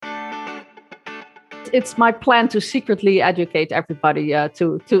It's my plan to secretly educate everybody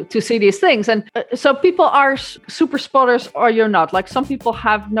to see these things. And so people are super spotters or you're not. Like some people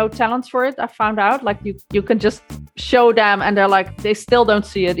have no talents for it. I found out like you can just show them and they're like, they still don't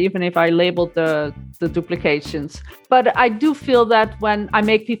see it, even if I labeled the duplications. But I do feel that when I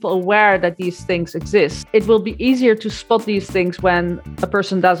make people aware that these things exist, it will be easier to spot these things when a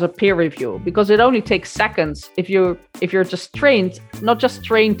person does a peer review, because it only takes seconds if you're just trained, not just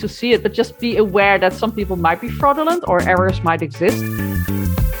trained to see it, but just be aware that some people might be fraudulent or errors might exist.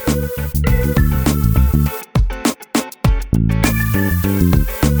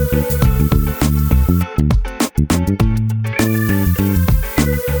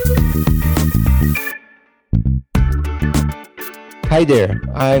 Hi there,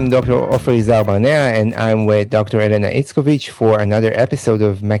 I'm Dr. Ofer Barnea, and I'm with Dr. Elena Itzkovich for another episode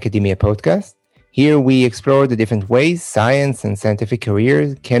of Macademia Podcast. Here we explore the different ways science and scientific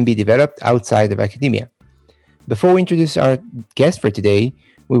careers can be developed outside of academia. Before we introduce our guest for today,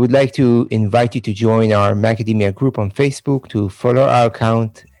 we would like to invite you to join our Macademia group on Facebook, to follow our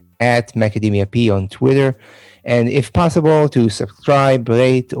account at MacademiaP on Twitter, and if possible, to subscribe,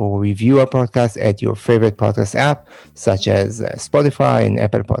 rate, or review our podcast at your favorite podcast app, such as Spotify and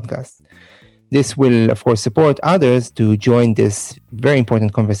Apple Podcasts. This will, of course, support others to join this very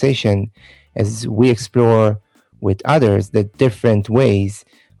important conversation as we explore with others the different ways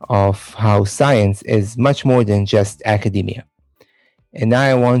of how science is much more than just academia. And now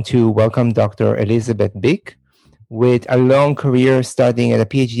I want to welcome Dr. Elisabeth Bik. With a long career studying at a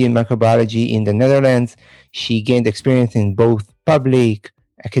PhD in microbiology in the Netherlands, she gained experience in both public,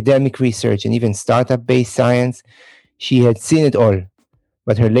 academic research, and even startup-based science. She had seen it all.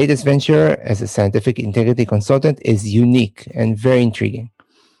 But her latest venture as a scientific integrity consultant is unique and very intriguing.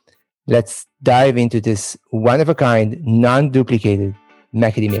 Let's dive into this one-of-a-kind, non-duplicated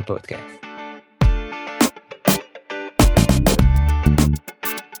Macademia podcast.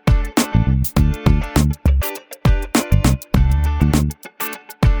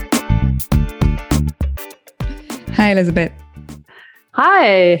 Hi, Elisabeth.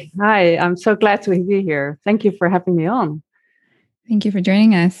 Hi. I'm so glad to be here. Thank you for having me on. Thank you for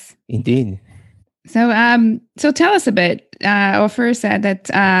joining us. Indeed. So tell us a bit. Ofer said that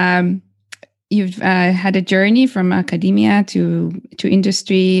you've had a journey from academia to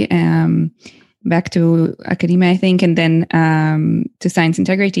industry, back to academia, I think, and then to science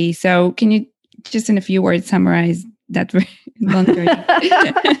integrity. So can you just in a few words summarize that very long journey?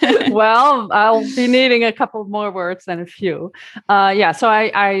 Well, I'll be needing a couple more words than a few. So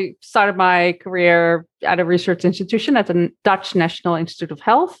I started my career at a research institution at the Dutch National Institute of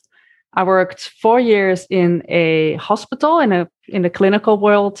Health. I worked 4 years in a hospital in the clinical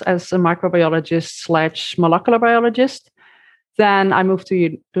world as a microbiologist / molecular biologist. Then I moved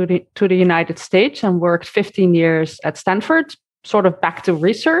to the United States and worked 15 years at Stanford, sort of back to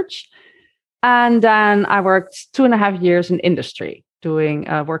research. And then I worked 2.5 years in industry,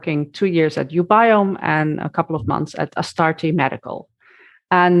 working 2 years at Ubiome and a couple of months at Astarte Medical.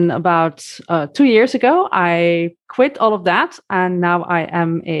 And about 2 years ago, I quit all of that, and now I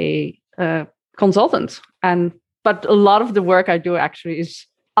am a consultant. But a lot of the work I do actually is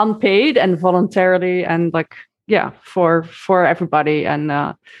unpaid and voluntarily, and for everybody. And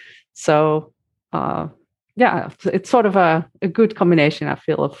it's sort of a good combination, I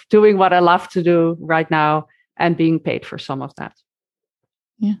feel, of doing what I love to do right now and being paid for some of that.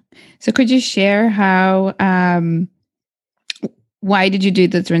 Yeah. So could you share how, why did you do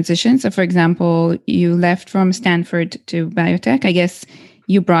the transition? So for example, you left from Stanford to biotech. I guess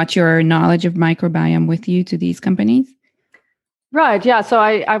you brought your knowledge of microbiome with you to these companies. Right. Yeah. So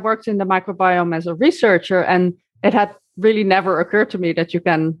I worked in the microbiome as a researcher, and it had really never occurred to me that you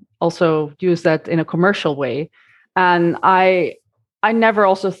can also use that in a commercial way. And I never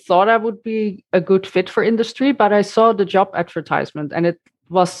also thought I would be a good fit for industry, but I saw the job advertisement and it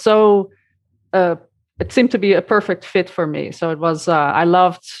was it seemed to be a perfect fit for me. So it was, I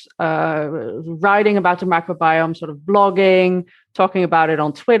loved writing about the microbiome, sort of blogging, talking about it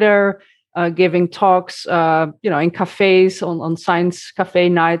on Twitter, giving talks, in cafes, on science cafe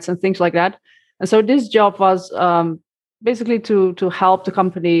nights and things like that. And so this job was basically to help the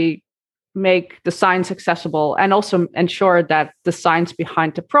company make the science accessible and also ensure that the science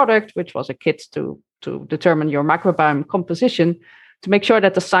behind the product, which was a kit to determine your microbiome composition, to make sure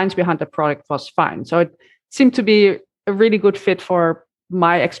that the science behind the product was fine. So it seemed to be a really good fit for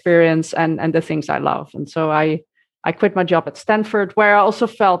my experience and the things I love. And so I quit my job at Stanford, where I also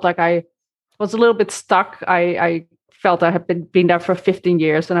felt like I was a little bit stuck. I felt I had been there for 15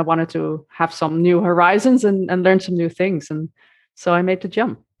 years and I wanted to have some new horizons and learn some new things. And so I made the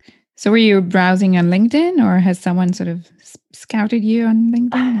jump. So were you browsing on LinkedIn, or has someone sort of scouted you on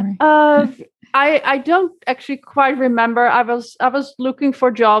LinkedIn? I don't actually quite remember. I was looking for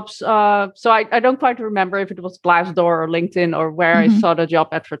jobs, so I don't quite remember if it was Glassdoor or LinkedIn or where I saw the job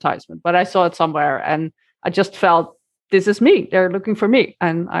advertisement, but I saw it somewhere and I just felt, this is me. They're looking for me,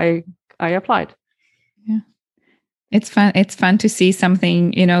 and I applied. Yeah. It's fun. It's fun to see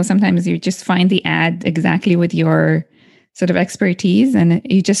something, sometimes you just find the ad exactly with your sort of expertise, and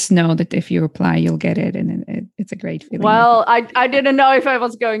you just know that if you apply, you'll get it. And it's a great feeling. Well, I didn't know if I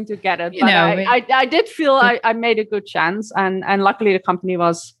was going to get it, but I did feel I made a good chance. And luckily the company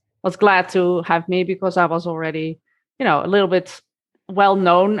was glad to have me, because I was already, a little bit well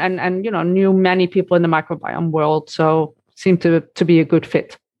known and knew many people in the microbiome world. So it seemed to be a good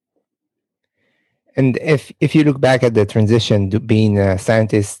fit. And if you look back at the transition to being a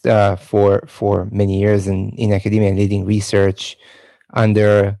scientist for many years in academia and leading research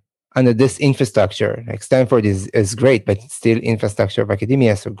under this infrastructure, like Stanford is great, but it's still infrastructure of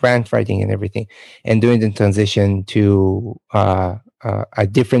academia, so grant writing and everything, and doing the transition to a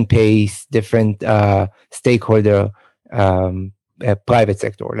different pace, different stakeholder, private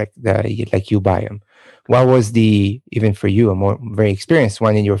sector, like UBiome. What was even for you, a very experienced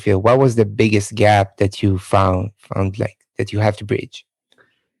one in your field, what was the biggest gap that you found like that you have to bridge?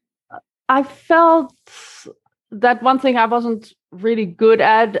 I felt that one thing I wasn't really good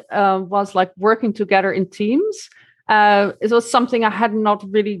at was like working together in teams. It was something I had not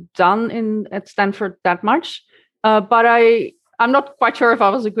really done at Stanford that much, but I'm not quite sure if I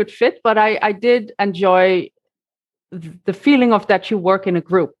was a good fit, but I did enjoy the feeling of that you work in a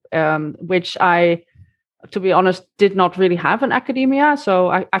group, which I, to be honest, did not really have in academia.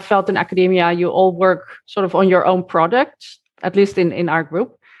 So I felt in academia, you all work sort of on your own product, at least in our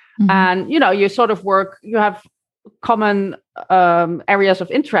group. Mm-hmm. And, you sort of work, you have common areas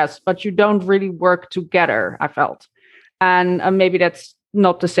of interest, but you don't really work together, I felt. And maybe that's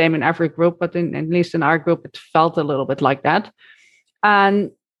not the same in every group, but at least in our group, it felt a little bit like that.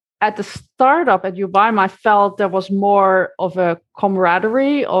 And at the startup at UBiome, I felt there was more of a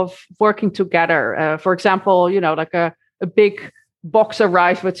camaraderie of working together. For example, like a big box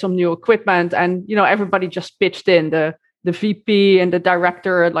arrived with some new equipment, and everybody just pitched in. The VP and the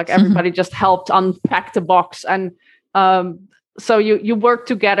director, like everybody just helped unpack the box, and so you work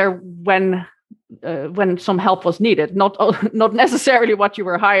together when some help was needed, not necessarily what you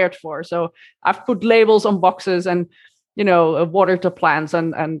were hired for. So I've put labels on boxes and watered the plants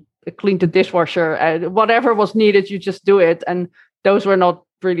and cleaned the dishwasher, whatever was needed, you just do it. And those were not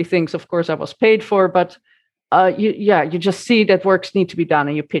really things, of course, I was paid for, but you just see that works need to be done,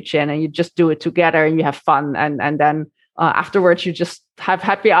 and you pitch in and you just do it together, and you have fun, and then afterwards you just have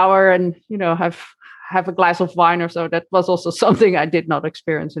happy hour and have a glass of wine or so. That was also something I did not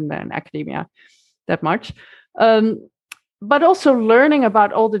experience in academia that much, but also learning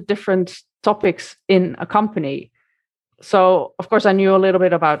about all the different topics in a company. So, of course, I knew a little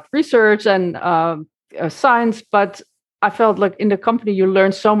bit about research and science, but I felt like in the company, you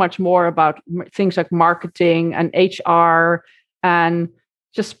learn so much more about things like marketing and HR and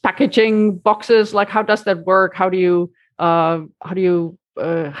just packaging boxes. Like, how does that work? How do you have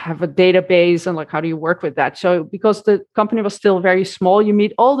a database, and like, how do you work with that? So, because the company was still very small, you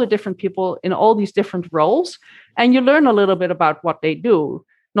meet all the different people in all these different roles, and you learn a little bit about what they do.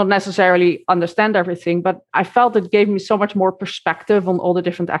 Not necessarily understand everything, but I felt it gave me so much more perspective on all the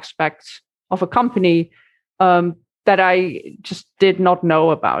different aspects of a company that I just did not know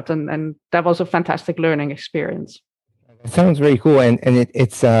about. And that was a fantastic learning experience. It sounds very cool. And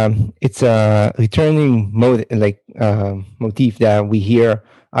it's a returning motif that we hear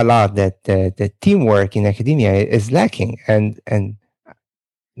a lot, that the teamwork in academia is lacking. And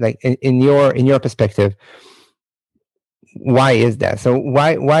like in your perspective, why is that? So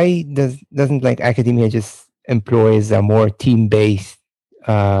why doesn't like academia just employs a more team-based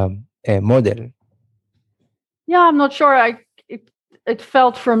model? Yeah, I'm not sure. It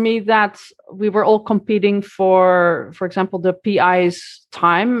felt for me that we were all competing for example, the PI's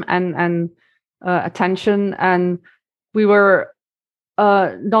time and attention, and we were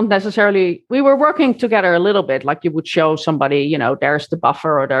not necessarily. We were working together a little bit, like you would show somebody, there's the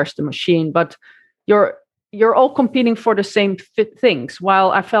buffer or there's the machine, but you're all competing for the same things.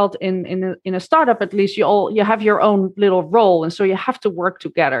 While I felt in a startup, at least you have your own little role, and so you have to work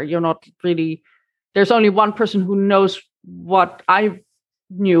together. You're not really, there's only one person who knows what I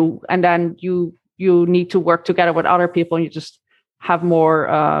knew, and then you need to work together with other people, and you just have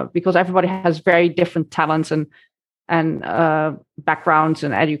more because everybody has very different talents and backgrounds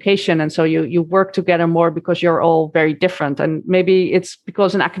and education. And so you work together more because you're all very different. And maybe it's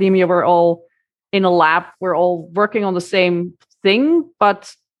because in academia, we're all in a lab, we're all working on the same thing,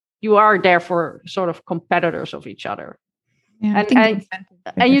 but you are therefore sort of competitors of each other. Yeah,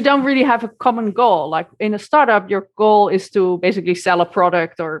 and you don't really have a common goal. Like in a startup, your goal is to basically sell a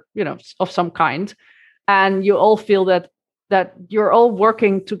product or, of some kind. And you all feel that you're all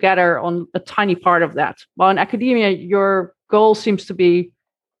working together on a tiny part of that. While in academia, your goal seems to be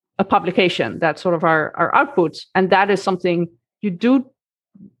a publication. That's sort of our output. And that is something you do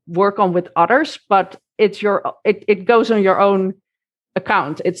work on with others, but it goes on your own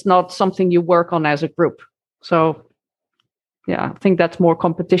account. It's not something you work on as a group. So yeah, I think that's more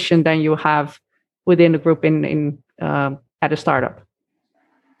competition than you have within a group in at a startup.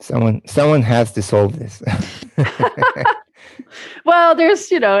 Someone has to solve this. Well,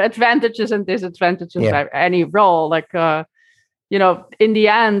 there's advantages and disadvantages of any role. Like in the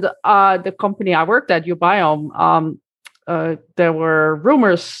end, the company I worked at, Ubiome, there were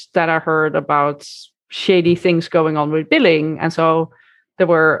rumors that I heard about shady things going on with billing, and so there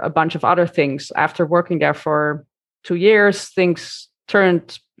were a bunch of other things. After working there for 2 years, things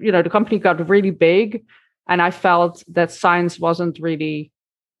turned. The company got really big, and I felt that science wasn't really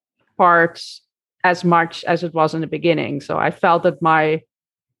part as much as it was in the beginning. So I felt that my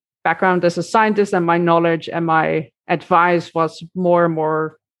background as a scientist and my knowledge and my advice was more and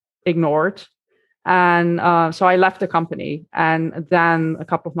more ignored. And so I left the company. And then a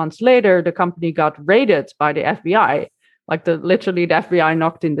couple of months later, the company got raided by the FBI. Like literally the FBI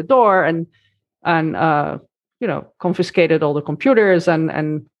knocked in the door and confiscated all the computers.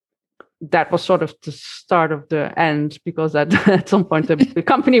 And that was sort of the start of the end, because at some point the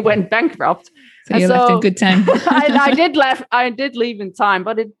company went bankrupt. So you left in good time. I did leave in time,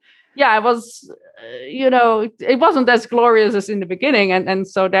 but it was, it wasn't as glorious as in the beginning. And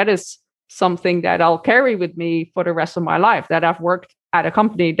so that is something that I'll carry with me for the rest of my life, that I've worked at a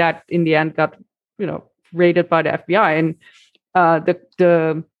company that in the end got, raided by the FBI. And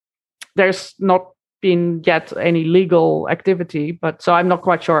there's not been yet any legal activity, but so I'm not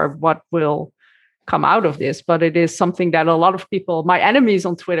quite sure what will come out of this, but it is something that a lot of people, my enemies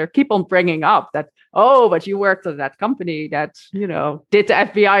on Twitter, keep on bringing up, that, oh, but you worked at that company that, did the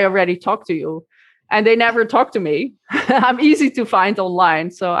FBI already talk to you? And they never talk to me. I'm easy to find online.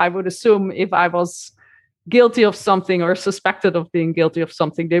 So I would assume if I was guilty of something or suspected of being guilty of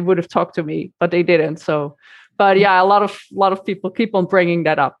something, they would have talked to me, but they didn't. So, but yeah, a lot of people keep on bringing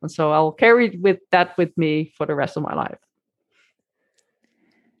that up. And so I'll carry that with me for the rest of my life.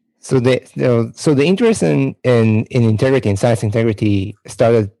 So the interest in integrity, in science integrity,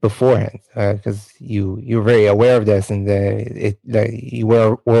 started beforehand, because you're very aware of this, and you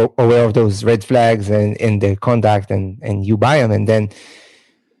were aware of those red flags and in the conduct, and you buy them, and then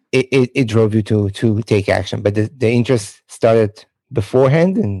it drove you to take action. But the interest started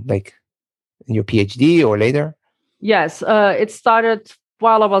beforehand, and like in your PhD or later. Yes, it started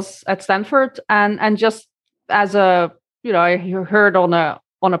while I was at Stanford, and just as I heard on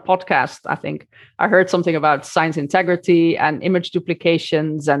a podcast, I think I heard something about science integrity and image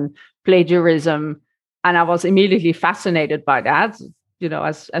duplications and plagiarism. And I was immediately fascinated by that,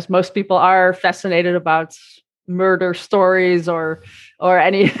 as most people are fascinated about murder stories or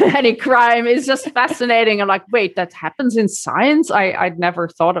any crime. Is just fascinating. I'm like, wait, that happens in science? I'd never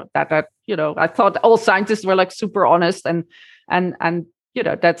thought of that. I thought all scientists were like super honest and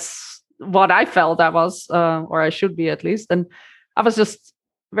that's what I felt I was, or I should be at least. And I was just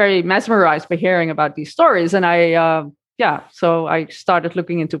very mesmerized by hearing about these stories. And so I started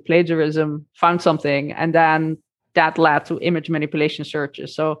looking into plagiarism, found something, and then that led to image manipulation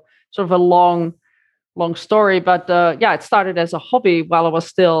searches. So sort of a long story, but it started as a hobby while I was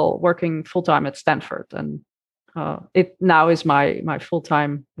still working full-time at Stanford. And it now is my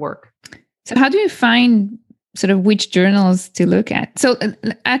full-time work. So how do you find sort of which journals to look at? So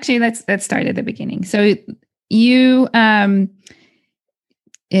actually, let's start at the beginning. So you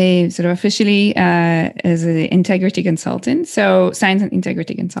sort of officially as an integrity consultant, so science and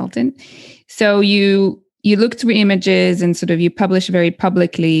integrity consultant. So you look through images and sort of you publish very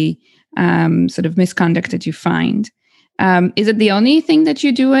publicly sort of misconduct that you find. Is it the only thing that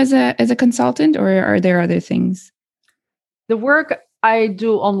you do as a consultant, or are there other things? The work I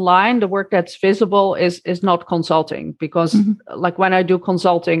do online, the work that's visible is not consulting, because like when I do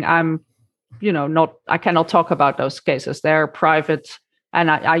consulting, I'm, I cannot talk about those cases. They're private. And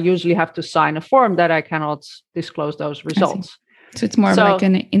I usually have to sign a form that I cannot disclose those results. So it's more like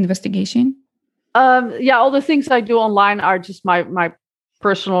an investigation? All the things I do online are just my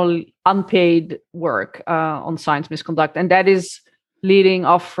personal unpaid work on science misconduct. And that is leading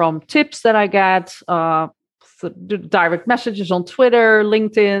off from tips that I get, direct messages on Twitter,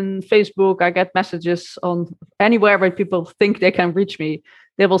 LinkedIn, Facebook. I get messages on anywhere where people think they can reach me.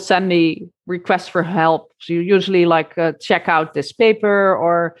 They will send me requests for help. So you usually check out this paper,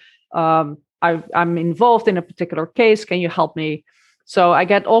 or I'm involved in a particular case. Can you help me? So I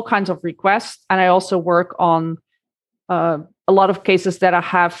get all kinds of requests. And I also work on a lot of cases that I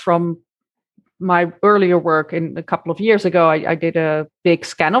have from my earlier work. In a couple of years ago, I did a big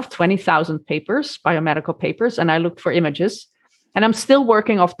scan of 20,000 papers, biomedical papers, and I looked for images. And I'm still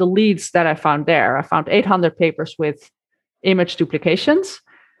working off the leads that I found there. I found 800 papers with image duplications.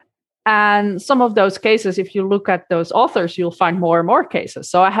 And some of those cases, if you look at those authors, you'll find more and more cases.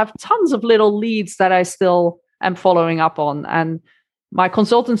 So I have tons of little leads that I still am following up on. And my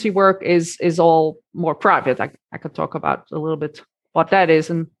consultancy work is all more private. I could talk about a little bit what that is.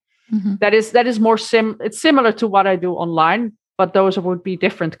 And that is more it's similar to what I do online, but those would be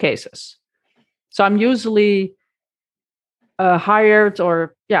different cases. So I'm usually hired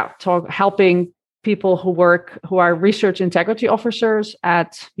or helping people who are research integrity officers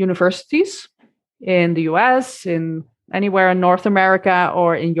at universities in the US, in anywhere in North America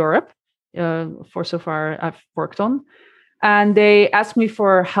or in Europe, for so far I've worked on. And they ask me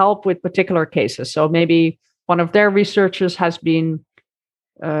for help with particular cases. So maybe one of their researchers has been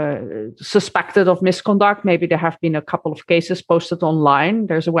suspected of misconduct. Maybe there have been a couple of cases posted online.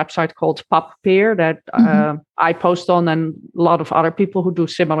 There's a website called PubPeer that I post on, and a lot of other people who do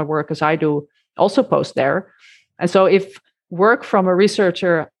similar work as I do also post there. And so if work from a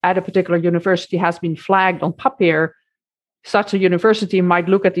researcher at a particular university has been flagged on PubPeer, such a university might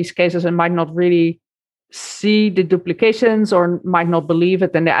look at these cases and might not really see the duplications or might not believe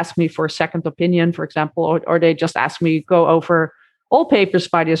it. And they ask me for a second opinion, for example, or they just ask me go over all papers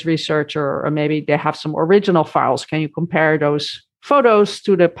by this researcher, or maybe they have some original files. Can you compare those photos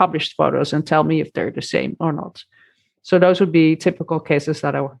to the published photos and tell me if they're the same or not? So those would be typical cases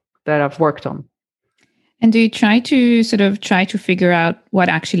that I've worked on. And do you try to figure out what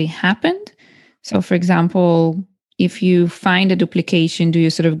actually happened? So, for example, if you find a duplication, do you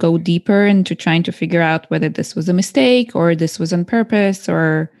sort of go deeper into trying to figure out whether this was a mistake or this was on purpose,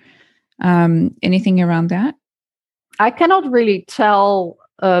 or anything around that? I cannot really tell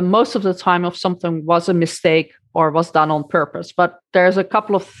most of the time if something was a mistake or was done on purpose, but there's a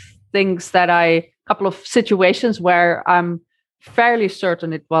couple of situations where I'm fairly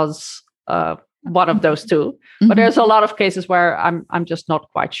certain it was one of those two. But there's a lot of cases where I'm just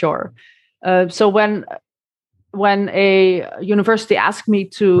not quite sure. So when a university asked me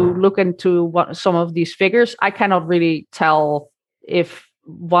to look into some of these figures, I cannot really tell if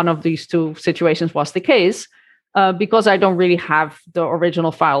one of these two situations was the case. Because I don't really have the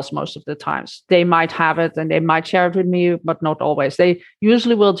original files most of the times. They might have it and they might share it with me, but not always. They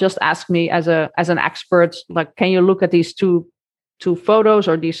usually will just ask me as an expert, like, can you look at these two photos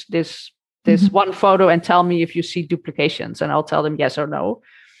or this one photo and tell me if you see duplications? And I'll tell them yes or no.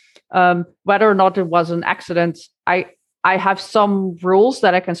 Whether or not it was an accident, I have some rules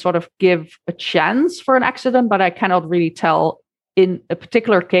that I can sort of give a chance for an accident, but I cannot really tell in a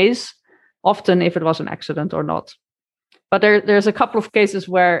particular case often if it was an accident or not. But there's a couple of cases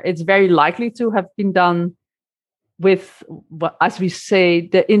where it's very likely to have been done with, as we say,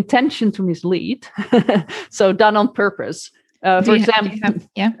 the intention to mislead. So done on purpose. For example,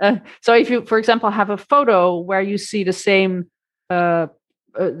 so if you, for example, have a photo where you see the same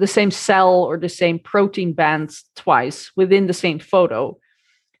cell or the same protein bands twice within the same photo,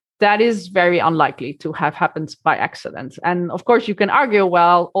 that is very unlikely to have happened by accident. And of course, you can argue,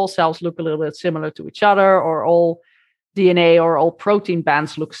 well, all cells look a little bit similar to each other, or all DNA or all protein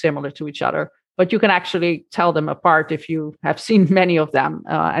bands look similar to each other. But you can actually tell them apart if you have seen many of them,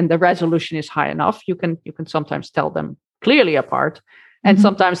 and the resolution is high enough. You can sometimes tell them clearly apart, and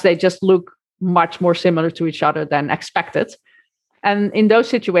sometimes they just look much more similar to each other than expected. And in those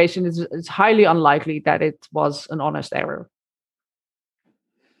situations, it's highly unlikely that it was an honest error.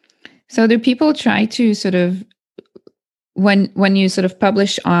 So do people try to sort of, when you sort of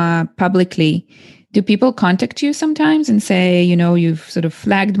publish publicly, do people contact you sometimes and say, you've sort of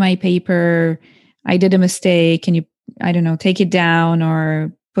flagged my paper, I did a mistake, can you, I don't know, take it down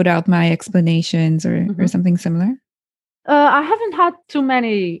or put out my explanations or something similar? I haven't had too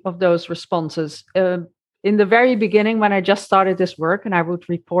many of those responses. In the very beginning, when I just started this work and I would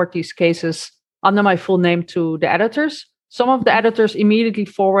report these cases under my full name to the editors, some of the editors immediately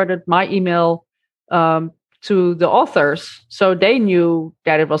forwarded my email to the authors. So they knew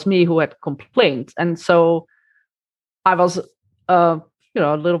that it was me who had complained. And so I was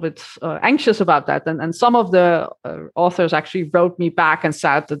a little bit anxious about that. And some of the authors actually wrote me back and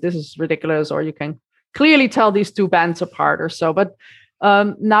said that this is ridiculous, or you can clearly tell these two bands apart or so. But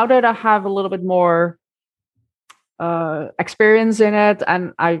now that I have a little bit more experience in it,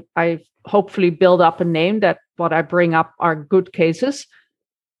 and I hopefully build up a name that what I bring up are good cases,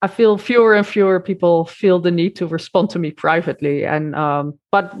 I feel fewer and fewer people feel the need to respond to me privately. And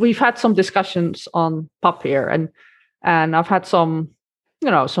but we've had some discussions on PUP here, and I've had some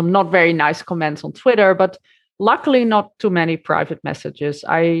not very nice comments on Twitter, but luckily not too many private messages.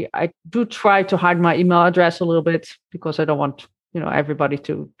 I do try to hide my email address a little bit because I don't want everybody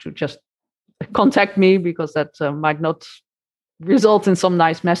to just contact me, because that might not result in some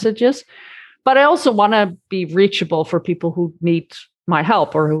nice messages. But I also want to be reachable for people who need my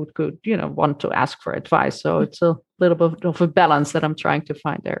help or who could want to ask for advice. So it's a little bit of a balance that I'm trying to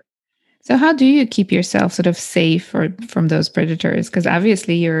find there. So how do you keep yourself sort of safe from those predators? Because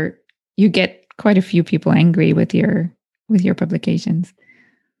obviously you get quite a few people angry with your publications.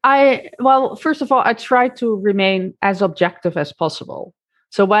 Well, first of all, I try to remain as objective as possible.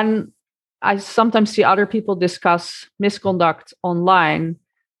 So when I sometimes see other people discuss misconduct online,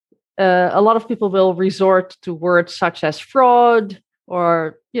 a lot of people will resort to words such as fraud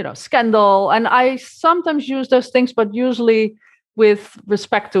or scandal, and I sometimes use those things, but usually with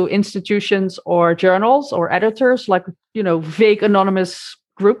respect to institutions or journals or editors, like vague anonymous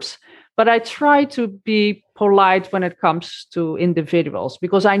groups. But I try to be polite when it comes to individuals,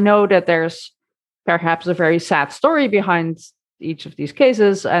 because I know that there's perhaps a very sad story behind each of these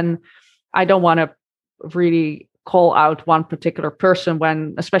cases, and I don't want to really call out one particular person,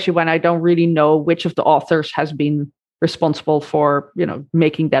 especially when I don't really know which of the authors has been responsible for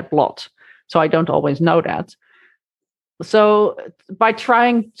making that blot. So I don't always know that. So by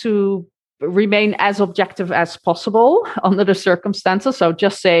trying to remain as objective as possible under the circumstances, so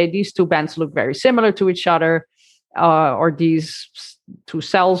just say these two bands look very similar to each other, or these two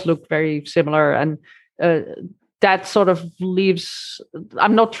cells look very similar, and that sort of leaves,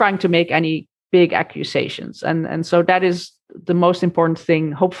 I'm not trying to make any big accusations, and so that is the most important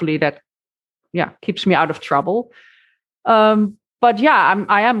thing, hopefully, that keeps me out of trouble. But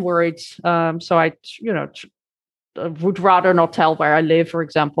I am worried, so I would rather not tell where I live, for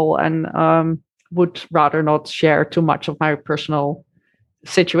example, and would rather not share too much of my personal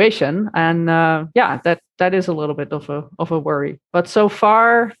situation. And that is a little bit of a worry. But so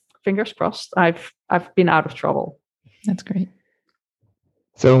far, fingers crossed, I've been out of trouble. That's great.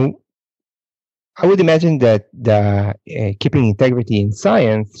 So I would imagine that the keeping integrity in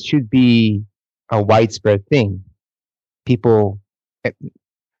science should be a widespread thing. People.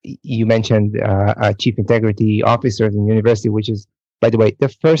 You mentioned chief integrity officers in university, which is, by the way, the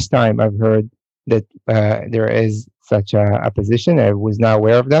first time I've heard that there is such a position. I was not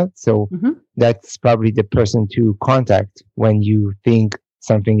aware of that. So that's probably the person to contact when you think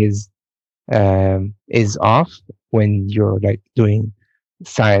something is off, when you're like doing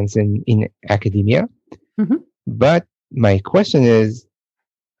science in academia. But my question is,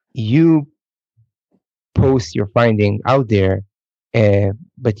 you post your finding out there,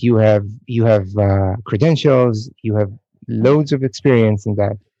 but you have credentials, you have loads of experience in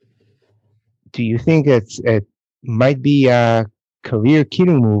that. Do you think it might be a career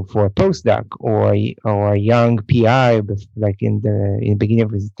killing move for a postdoc or a young PI, like in the beginning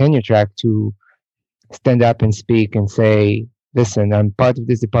of his tenure track, to stand up and speak and say, "Listen, I'm part of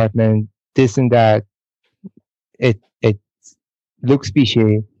this department, this and that. It looks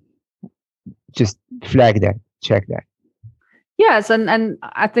fishy. Just flag that, check that." Yes, and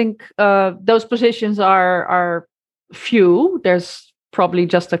I think those positions are few. There's probably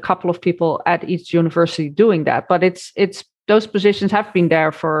just a couple of people at each university doing that, but it's those positions have been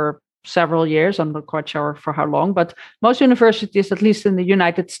there for several years. I'm not quite sure for how long, but most universities, at least in the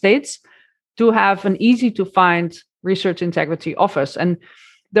United States, do have an easy to find research integrity office, and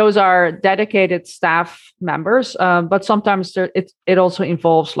those are dedicated staff members. But sometimes it also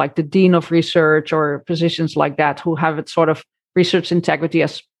involves like the dean of research or positions like that, who have it sort of research integrity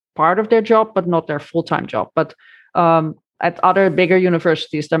as part of their job, but not their full-time job. But at other bigger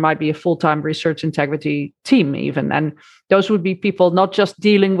universities, there might be a full-time research integrity team even. And those would be people not just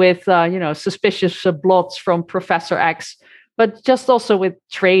dealing with, suspicious blots from Professor X, but just also with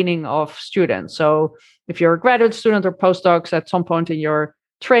training of students. So if you're a graduate student or postdocs, at some point in your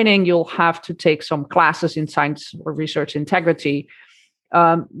training, you'll have to take some classes in science or research integrity.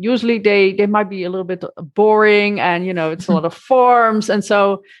 Usually they might be a little bit boring, and it's a lot of forms, and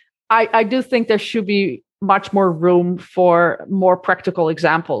so I do think there should be much more room for more practical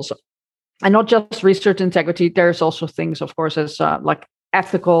examples, and not just research integrity. There's also things, of course, as like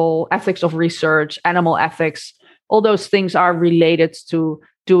ethics of research, animal ethics. All those things are related to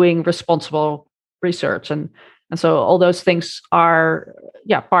doing responsible research, and so all those things are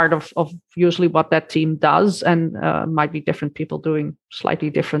part of usually what that team does, and might be different people doing slightly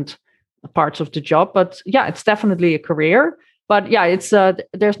different parts of the job. But it's definitely a career. But it's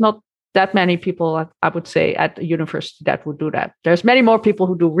there's not that many people, I would say, at a university that would do that. There's many more people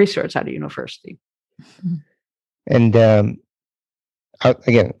who do research at a university. And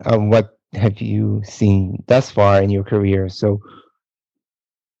again, what have you seen thus far in your career? So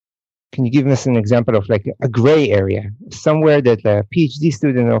can you give us an example of like a gray area, somewhere that a PhD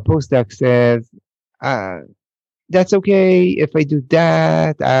student or postdoc says, that's okay if I do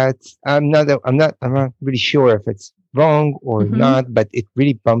that. I'm not really sure if it's wrong or not, but it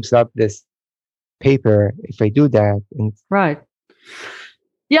really bumps up this paper if I do that. And right.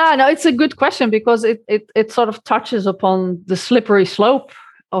 Yeah, no, it's a good question, because it sort of touches upon the slippery slope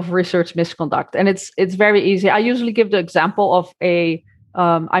of research misconduct, and it's very easy. I usually give the example of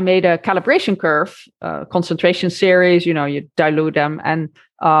I made a calibration curve, concentration series. You dilute them, and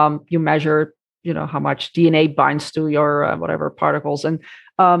you measure, how much DNA binds to your whatever particles, and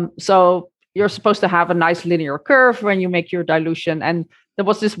so you're supposed to have a nice linear curve when you make your dilution. And there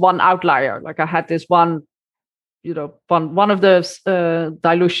was this one outlier. Like I had this one. One of the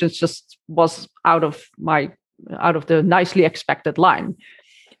dilutions just was out of the nicely expected line.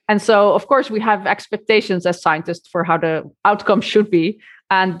 And so, of course, we have expectations as scientists for how the outcome should be.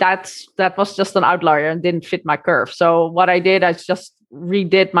 And that was just an outlier and didn't fit my curve. So what I did, I just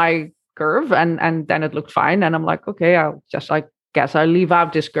redid my curve, and then it looked fine. And I'm like, okay, I guess I'll leave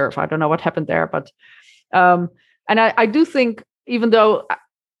out this curve. I don't know what happened there. But and I do think, even though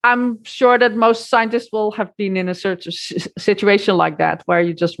I'm sure that most scientists will have been in a certain situation like that, where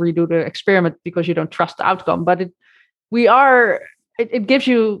you just redo the experiment because you don't trust the outcome. But it gives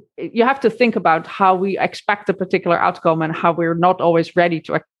you have to think about how we expect a particular outcome and how we're not always ready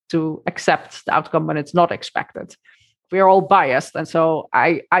to accept the outcome when it's not expected. We are all biased. And so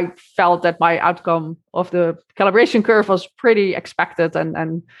I felt that my outcome of the calibration curve was pretty expected,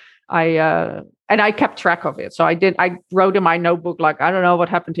 and I kept track of it. So I wrote in my notebook, like, I don't know what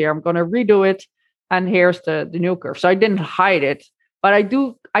happened here. I'm going to redo it. And here's the new curve. So I didn't hide it, but I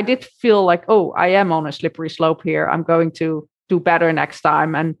did feel like, oh, I am on a slippery slope here. I'm going to do better next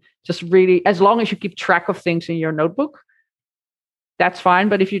time. And just really, as long as you keep track of things in your notebook, that's fine.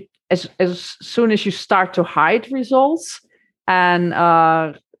 But if you, as soon as you start to hide results, and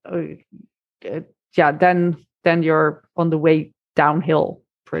then you're on the way downhill,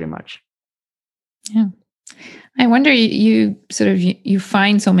 pretty much. Yeah. I wonder, you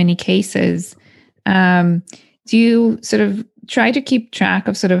find so many cases. Do you sort of try to keep track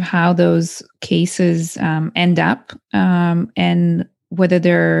of sort of how those cases end up, and whether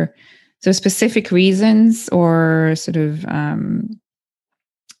there are sort of specific reasons or sort of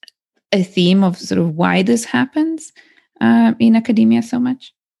a theme of sort of why this happens in academia so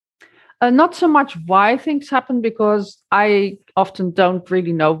much? Not so much why things happen, because I often don't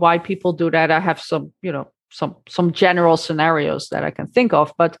really know why people do that. I have some general scenarios that I can think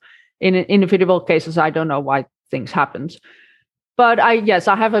of, but in individual cases, I don't know why things happened. But I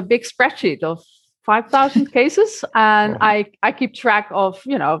have a big spreadsheet of 5,000 cases, and I keep track of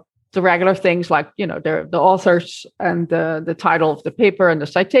the regular things like the authors and the title of the paper and the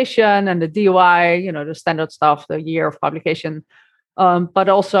citation and the DOI, the standard stuff, the year of publication, but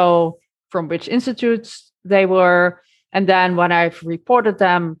also from which institutes they were. And then when I've reported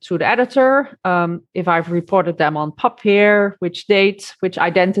them to the editor, if I've reported them on PubPeer, which date, which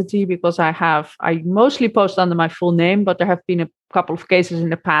identity, because I mostly post under my full name, but there have been a couple of cases in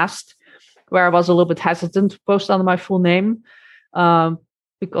the past where I was a little bit hesitant to post under my full name,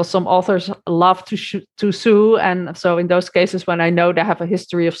 because some authors love to sue. And so in those cases, when I know they have a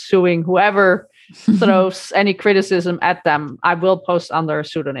history of suing whoever throws any criticism at them, I will post under a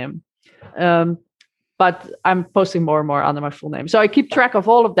pseudonym. But I'm posting more and more under my full name. So I keep track of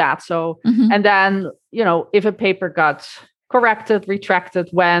all of that. So, and then, if a paper got corrected,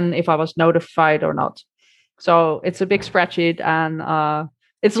 retracted, if I was notified or not. So it's a big spreadsheet, and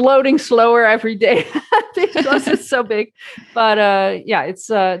it's loading slower every day because it's so big. But it's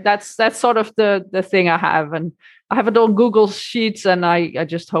that's sort of the thing I have. And I have it on Google Sheets, and I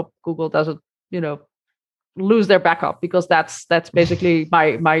just hope Google doesn't, lose their backup, because that's basically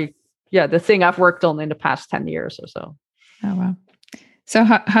my the thing I've worked on in the past 10 years or so. Oh, wow. So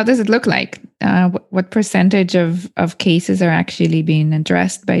how does it look like? What percentage of cases are actually being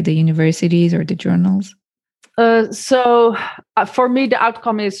addressed by the universities or the journals? So for me, the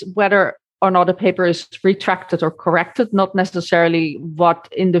outcome is whether or not a paper is retracted or corrected, not necessarily what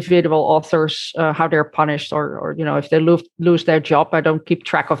individual authors, how they're punished, or if they lose their job. I don't keep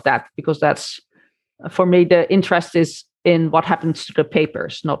track of that, because that's, for me, the interest is in what happens to the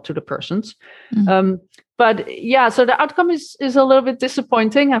papers, not to the persons. But yeah, so the outcome is a little bit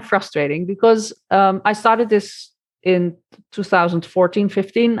disappointing and frustrating, because I started this in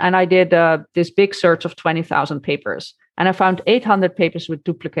 2014-15, and I did this big search of 20,000 papers, and I found 800 papers with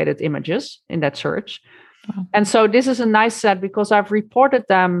duplicated images in that search. Wow. And so this is a nice set, because I've reported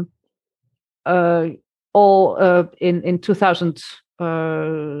them all in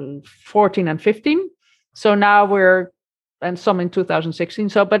 2014 and 15. So now and some in 2016.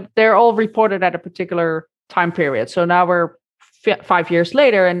 So, but they're all reported at a particular time period. So now we're 5 years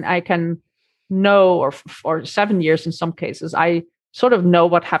later, and I can know, or 7 years in some cases, I sort of know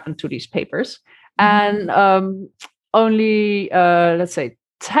what happened to these papers. And only, let's say,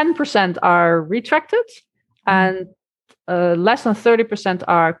 10% are retracted, and less than 30%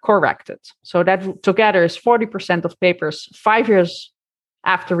 are corrected. So that together is 40% of papers 5 years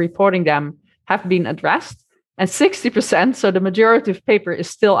after reporting them have been addressed. And 60%, so the majority of paper, is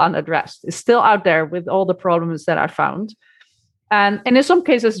still unaddressed, is still out there with all the problems that I found. And in some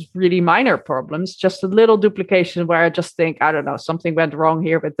cases, really minor problems, just a little duplication where I just think, I don't know, something went wrong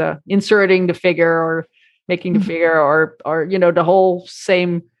here with the inserting the figure or making the figure, or the whole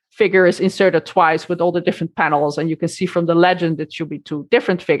same figure is inserted twice with all the different panels. And you can see from the legend it should be two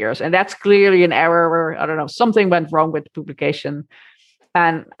different figures. And that's clearly an error, or I don't know, something went wrong with the publication.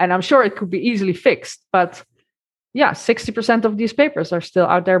 And I'm sure it could be easily fixed. But yeah, 60% of these papers are still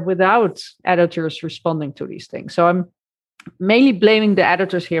out there without editors responding to these things. So I'm mainly blaming the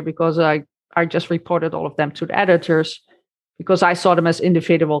editors here, because I just reported all of them to the editors, because I saw them as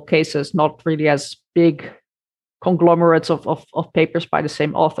individual cases, not really as big conglomerates of papers by the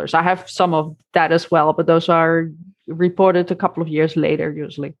same authors. I have some of that as well, but those are reported a couple of years later,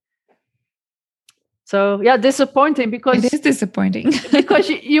 usually. So yeah, disappointing, because it is disappointing. Because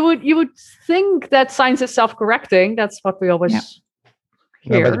you would think that science is self-correcting. That's what we always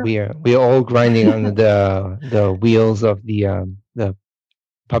hear. No, but we are all grinding on the wheels of the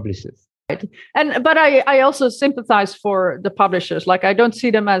publishers. Right. But I also sympathize for the publishers. Like, I don't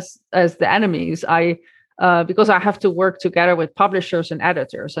see them as the enemies. Because I have to work together with publishers and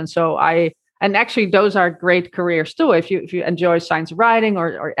editors, and so and actually those are great careers too. If you enjoy science writing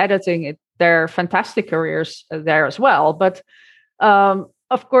or editing, they're fantastic careers there as well. But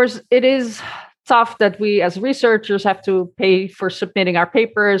of course, it is tough that we as researchers have to pay for submitting our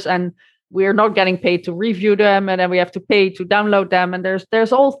papers, and we're not getting paid to review them, and then we have to pay to download them. And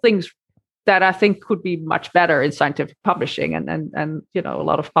there's all things that I think could be much better in scientific publishing, and a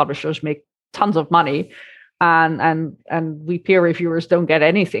lot of publishers make tons of money, and we peer reviewers don't get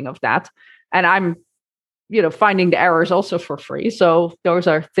anything of that. And I'm finding the errors also for free. So those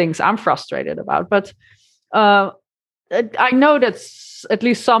are things I'm frustrated about. But I know that at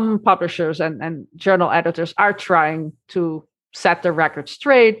least some publishers and journal editors are trying to set the record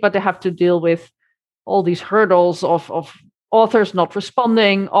straight, but they have to deal with all these hurdles of authors not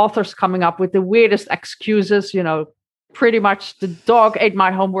responding, authors coming up with the weirdest excuses, pretty much the dog ate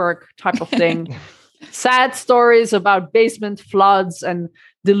my homework type of thing. Sad stories about basement floods and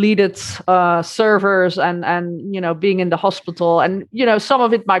deleted servers and being in the hospital. And, some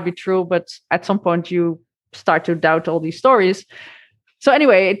of it might be true, but at some point you start to doubt all these stories. So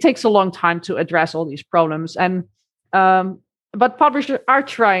anyway, it takes a long time to address all these problems. And but publishers are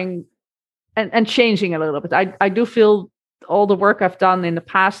trying and changing a little bit. I do feel all the work I've done in the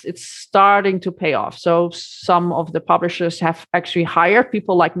past, it's starting to pay off. So some of the publishers have actually hired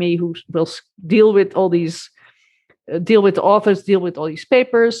people like me who will deal with all these, deal with the authors, deal with all these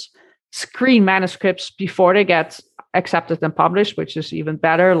papers, screen manuscripts before they get accepted and published, which is even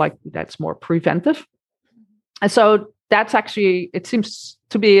better. Like, that's more preventive. And so that's actually, it seems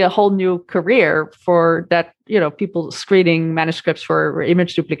to be a whole new career for that, people screening manuscripts for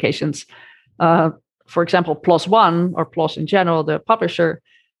image duplications. For example, PLOS ONE, or PLOS in general, the publisher,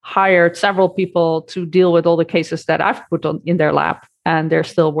 hired several people to deal with all the cases that I've put on in their lab, and they're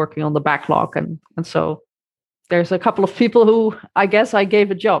still working on the backlog. And so there's a couple of people who I guess I gave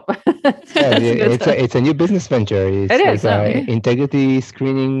a job. It's a new business venture. It is like integrity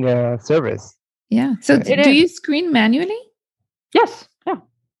screening service. Yeah. So do you screen manually? Yes. Yeah.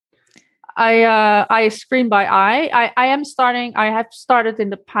 I screen by eye. I have started in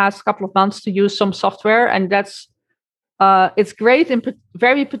the past couple of months to use some software, and that's it's great in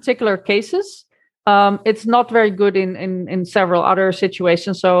very particular cases. It's not very good in several other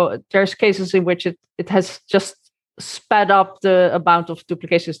situations. So there's cases in which it has just sped up the amount of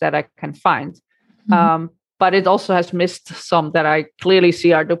duplications that I can find. But it also has missed some that I clearly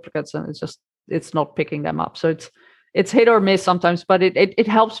see are duplicates, and it's not picking them up. So it's hit or miss sometimes, but it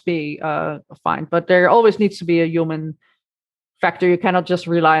helps me find. But there always needs to be a human factor. You cannot just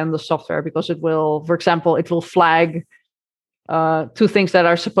rely on the software, because it will, for example, it will flag two things that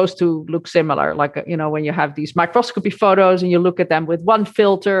are supposed to look similar. Like, when you have these microscopy photos and you look at them with one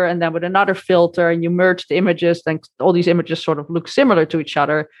filter and then with another filter, and you merge the images, then all these images sort of look similar to each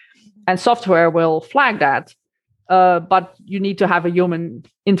other. And software will flag that. But you need to have a human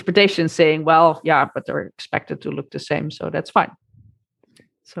interpretation saying, well, yeah, but they're expected to look the same. So that's fine.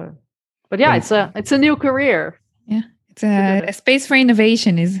 So, but yeah, it's a new career. Yeah. It's a space for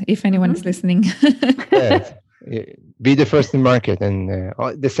innovation, if anyone is listening. Yes. Be the first to market and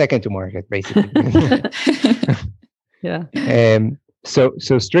the second to market, basically. Yeah.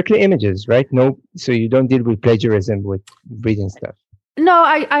 So strictly images, right? No, so you don't deal with plagiarism with reading stuff. No,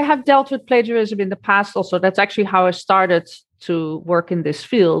 I have dealt with plagiarism in the past also. That's actually how I started to work in this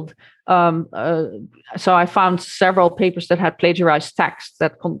field. So I found several papers that had plagiarized text,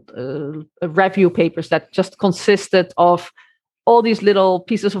 that review papers that just consisted of all these little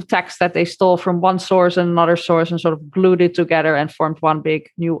pieces of text that they stole from one source and another source and sort of glued it together and formed one big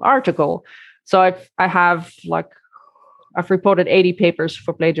new article. So I've reported 80 papers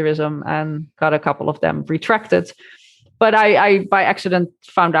for plagiarism and got a couple of them retracted. But I by accident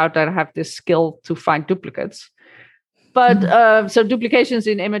found out that I have this skill to find duplicates. But so duplications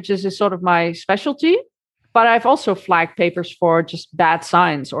in images is sort of my specialty. But I've also flagged papers for just bad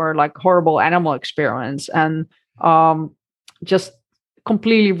science or like horrible animal experiments and just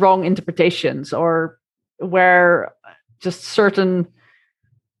completely wrong interpretations, or where just certain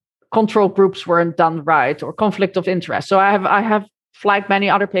control groups weren't done right, or conflict of interest. So I have flagged many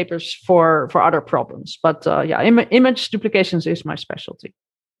other papers for other problems, but image duplications is my specialty.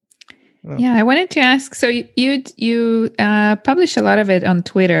 Yeah, I wanted to ask. So you publish a lot of it on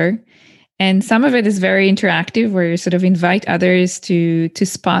Twitter, and some of it is very interactive, where you sort of invite others to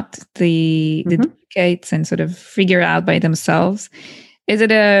spot the duplicates and sort of figure out by themselves. Is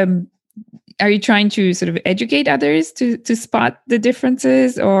it are you trying to sort of educate others to spot the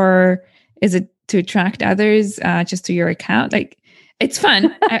differences, or is it to attract others just to your account? Like, it's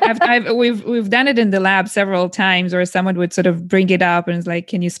fun. We've done it in the lab several times, where someone would sort of bring it up and it's like,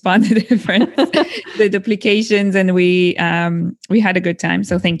 "Can you spot the difference, the duplications?" And we had a good time.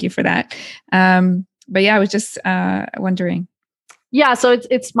 So thank you for that. But yeah, I was just wondering. Yeah, so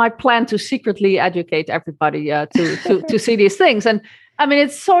it's my plan to secretly educate everybody to see these things, and I mean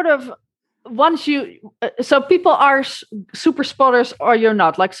it's sort of once so people are super spotters or you're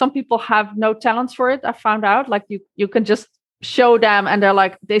not. Like some people have no talents for it. I found out like you can just show them and they're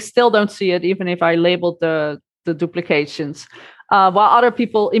like, they still don't see it, even if I labeled the duplications, while other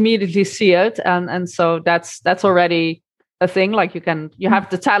people immediately see it. And so that's already a thing. Like you have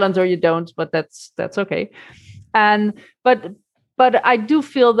the talent or you don't, but that's okay. But I do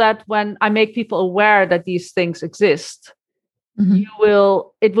feel that when I make people aware that these things exist,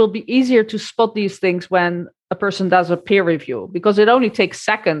 it will be easier to spot these things when a person does a peer review, because it only takes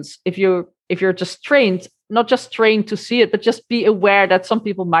seconds if you're just trained, not just trained to see it, but just be aware that some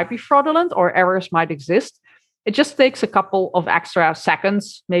people might be fraudulent or errors might exist. It just takes a couple of extra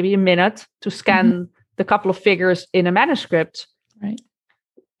seconds, maybe a minute, to scan the couple of figures in a manuscript. Right.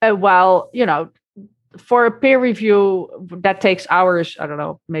 While, for a peer review, that takes hours. I don't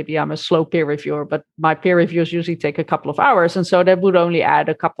know, maybe I'm a slow peer reviewer, but my peer reviews usually take a couple of hours. And so that would only add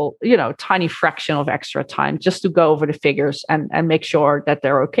a couple, tiny fraction of extra time just to go over the figures and make sure that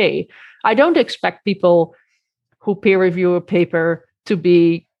they're okay. I don't expect people who peer review a paper to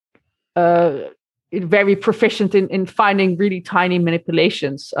be very proficient in finding really tiny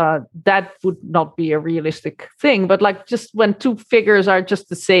manipulations. That would not be a realistic thing. But like just when two figures are just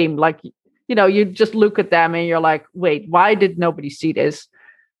the same, like, you just look at them and you're like, wait, why did nobody see this?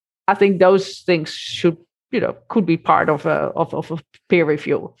 I think those things could be part of a peer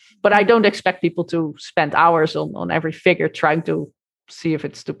review. But I don't expect people to spend hours on every figure trying to see if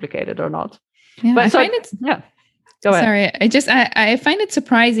it's duplicated or not. Yeah, but I find it. Yeah. Go ahead. Sorry, I find it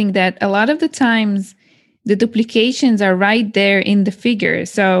surprising that a lot of the times the duplications are right there in the figure.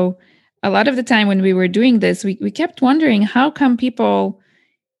 So a lot of the time when we were doing this, we kept wondering, how come people,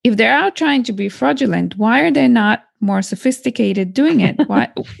 if they're out trying to be fraudulent, why are they not more sophisticated doing it?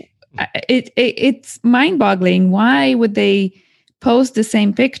 Why? It's mind-boggling. Why would they post the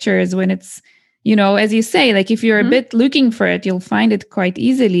same pictures when it's, as you say, like if you're a bit looking for it, you'll find it quite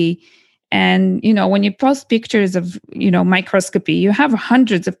easily. And, when you post pictures of, microscopy, you have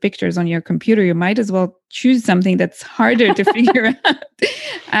hundreds of pictures on your computer. You might as well choose something that's harder to figure out.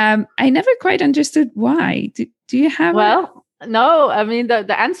 I never quite understood why. Do you have No, I mean,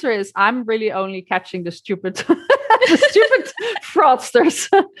 the answer is I'm really only catching the stupid the stupid fraudsters.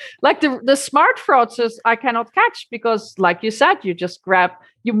 Like the smart fraudsters I cannot catch because, like you said,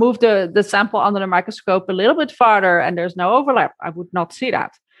 you move the sample under the microscope a little bit farther and there's no overlap. I would not see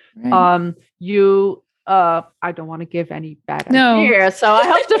that. Right. I don't want to give any bad ideas, so I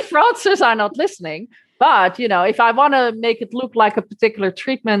hope the fraudsters are not listening. But, if I want to make it look like a particular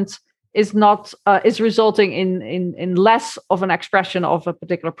treatment is resulting in less of an expression of a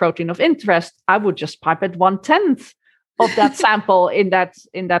particular protein of interest, I would just pipette 1/10 of that sample in that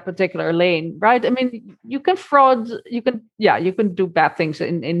particular lane, right? I mean, you can do bad things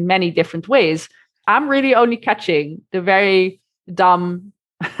in many different ways. I'm really only catching the very dumb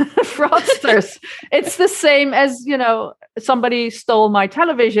fraudsters. It's the same as, somebody stole my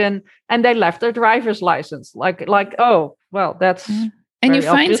television and they left their driver's license. Like, oh, well, that's. And you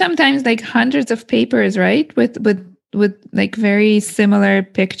find sometimes like hundreds of papers, right? With like very similar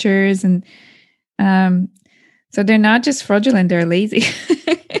pictures. And so they're not just fraudulent, they're lazy.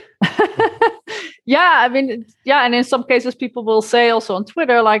 Yeah, I mean, and in some cases people will say also on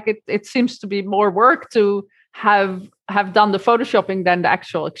Twitter, like it seems to be more work to have done the photoshopping than the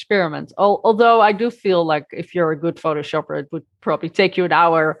actual experiment. Although I do feel like if you're a good photoshopper, it would probably take you an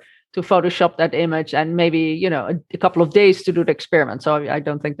hour to Photoshop that image and maybe, a couple of days to do the experiment. So I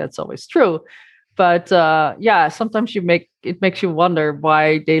don't think that's always true. But sometimes it makes you wonder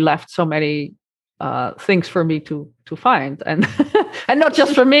why they left so many things for me to find. And and not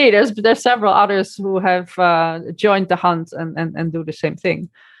just for me, there's several others who have joined the hunt and do the same thing.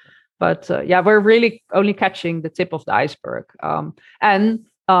 But we're really only catching the tip of the iceberg. And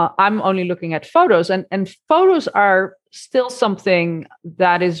I'm only looking at photos, and photos are still something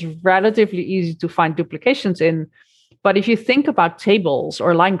that is relatively easy to find duplications in. But if you think about tables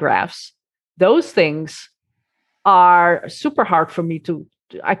or line graphs, those things are super hard for me to.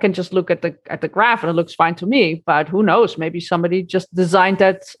 I can just look at the graph and it looks fine to me, but who knows? Maybe somebody just designed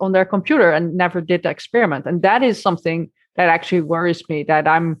that on their computer and never did the experiment, and that is something that actually worries me. That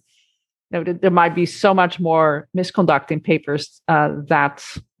there might be so much more misconduct in papers that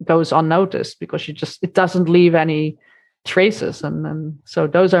goes unnoticed because it doesn't leave any traces, and so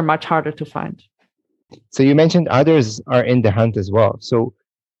those are much harder to find. So you mentioned others are in the hunt as well. So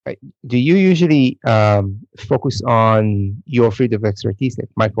do you usually focus on your field of expertise, like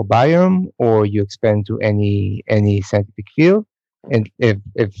microbiome, or you expand to any scientific field? And if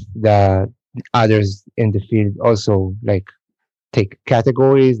the others in the field also like take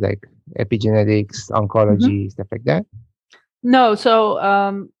categories like epigenetics, oncology, stuff like that? No. So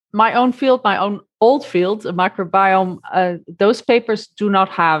my own old field, microbiome, those papers do not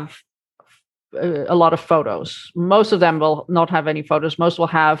have a lot of photos. Most of them will not have any photos. Most will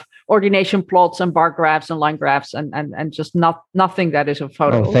have ordination plots and bar graphs and line graphs and just nothing that is a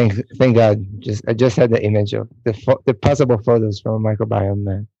photo. Oh, thank God. I just had the image of the possible photos from a microbiome,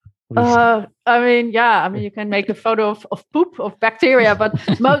 man. I mean, you can make a photo of poop of bacteria, but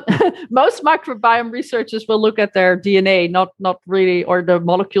most microbiome researchers will look at their DNA, not really, or the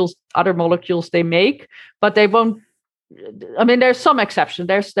other molecules they make, but they won't. I mean, there's some exception.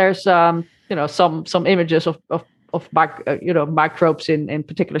 There's some images of microbes in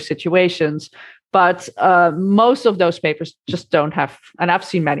particular situations, but most of those papers just don't have, and I've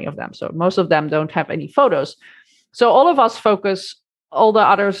seen many of them. So most of them don't have any photos. So all of us focus. All the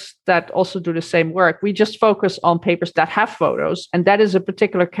others that also do the same work, we just focus on papers that have photos, and that is a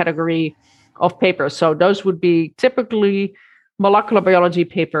particular category of papers. So those would be typically molecular biology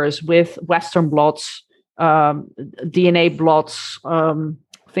papers with Western blots, DNA blots,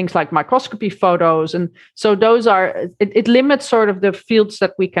 things like microscopy photos. And so those it limits sort of the fields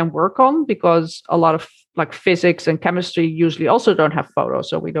that we can work on, because a lot of like physics and chemistry usually also don't have photos,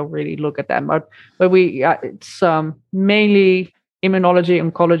 so we don't really look at them. But it's mainly immunology,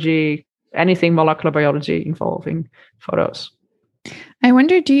 oncology, anything molecular biology involving photos. I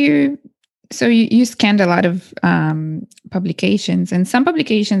wonder, you scanned a lot of publications, and some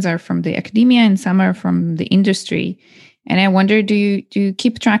publications are from the academia and some are from the industry. And I wonder, do you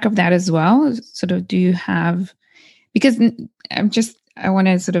keep track of that as well? Sort of, do you have, because I want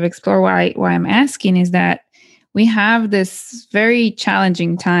to sort of explore why I'm asking is that we have this very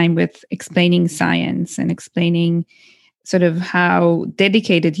challenging time with explaining science and explaining sort of how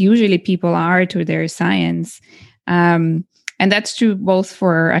dedicated usually people are to their science. And that's true both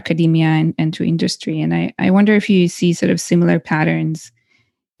for academia and to industry. And I wonder if you see sort of similar patterns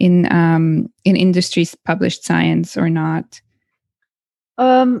in industry's published science or not?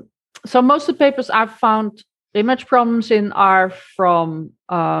 So most of the papers I've found image problems in are from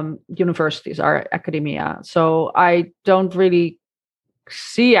universities, are academia. So I don't really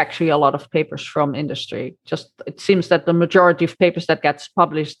see actually a lot of papers from industry. Just it seems that the majority of papers that gets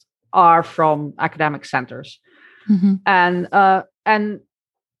published are from academic centers, and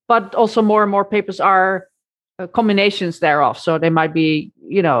but also more and more papers are combinations thereof. So they might be,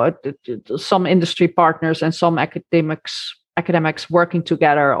 some industry partners and some academics working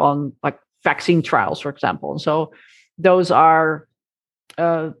together on like vaccine trials, for example. So those are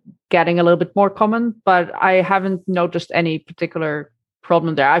getting a little bit more common, but I haven't noticed any particular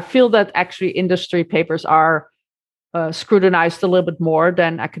problem there. I feel that actually industry papers are scrutinized a little bit more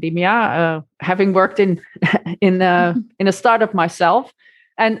than academia. Having worked in a startup myself,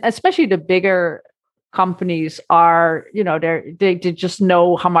 and especially the bigger companies are, they just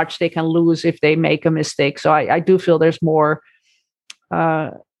know how much they can lose if they make a mistake. So I do feel there's more,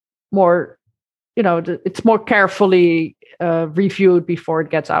 it's more carefully reviewed before it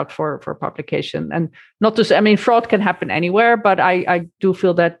gets out for publication. And not to say, I mean, fraud can happen anywhere, but I do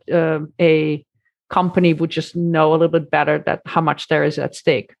feel that a company would just know a little bit better that how much there is at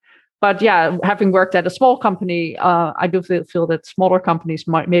stake. But yeah, having worked at a small company, I do feel that smaller companies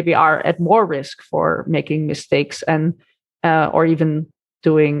maybe are at more risk for making mistakes and or even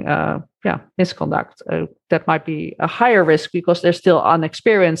doing misconduct. That might be a higher risk because they're still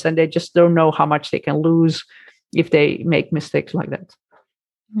inexperienced and they just don't know how much they can lose if they make mistakes like that.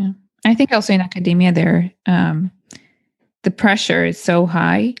 Yeah, I think also in academia, the pressure is so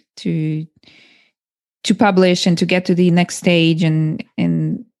high to publish and to get to the next stage, and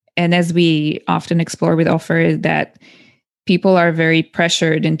as we often explore with Ofer, that people are very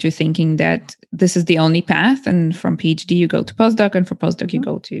pressured into thinking that this is the only path. And from PhD, you go to postdoc, and for postdoc, you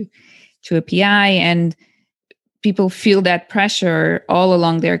go to a PI. And people feel that pressure all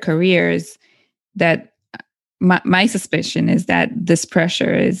along their careers. That my suspicion is that this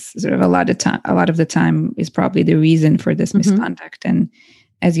pressure is sort of a lot of the time is probably the reason for this misconduct. And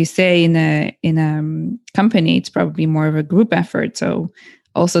as you say, in a company, it's probably more of a group effort. So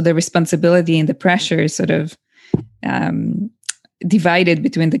also the responsibility and the pressure is sort of divided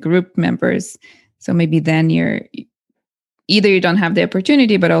between the group members. So maybe then you don't have the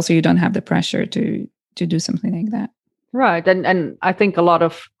opportunity, but also you don't have the pressure to do something like that. Right. And I think a lot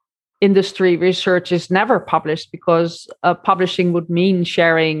of industry research is never published because publishing would mean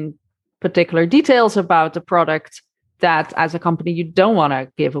sharing particular details about the product that as a company you don't want to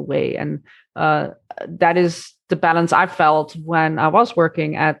give away. And that is the balance I felt when I was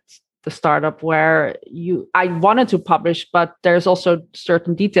working at the startup, where I wanted to publish, but there's also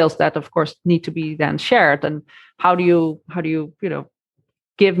certain details that of course need to be then shared. And how do you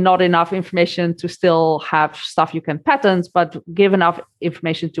give not enough information to still have stuff you can patent, but give enough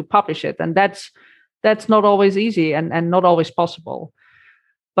information to publish it? And that's not always easy and not always possible.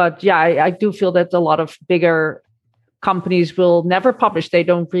 But yeah, I do feel that a lot of bigger companies will never publish. They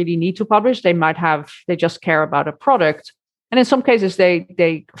don't really need to publish. They just care about a product. And in some cases,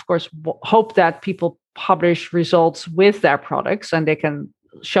 they of course hope that people publish results with their products and they can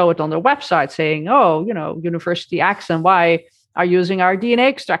show it on their website saying, oh, University X and Y are using our DNA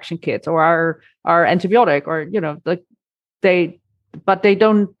extraction kit or our antibiotic, or, but they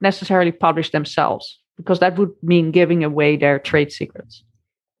don't necessarily publish themselves because that would mean giving away their trade secrets.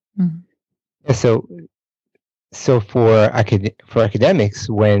 Mm-hmm. So for academics,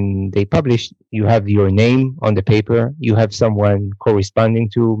 when they publish, you have your name on the paper. You have someone corresponding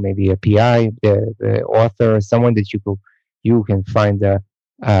to, maybe a PI, the author, someone that you can find the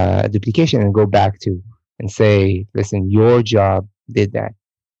duplication and go back to and say, listen, your job did that.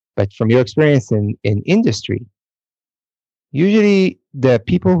 But from your experience in industry, usually the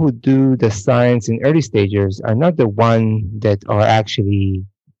people who do the science in early stages are not the one that are actually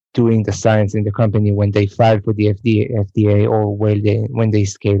doing the science in the company when they file for the FDA or when they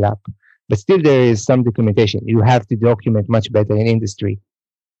scale up. But still there is some documentation. You have to document much better in industry,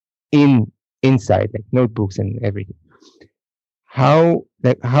 inside, like notebooks and everything. How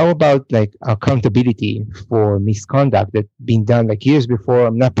about like accountability for misconduct that's been done like years before?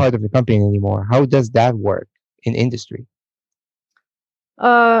 I'm not part of the company anymore. How does that work in industry?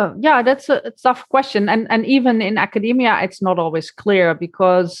 Yeah, that's a tough question. And even in academia, it's not always clear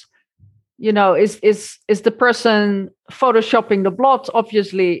because, is the person photoshopping the blot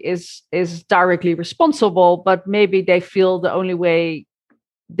obviously is directly responsible, but maybe they feel the only way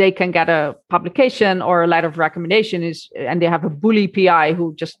they can get a publication or a letter of recommendation and they have a bully PI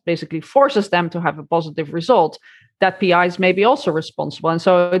who just basically forces them to have a positive result. that PI is maybe also responsible. And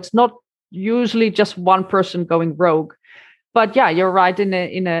so it's not usually just one person going rogue. But yeah, you're right. In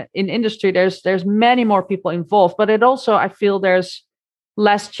industry, there's many more people involved. But it also, I feel, there's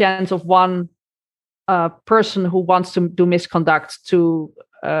less chance of one person who wants to do misconduct to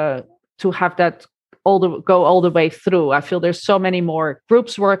have that go all the way through. I feel there's so many more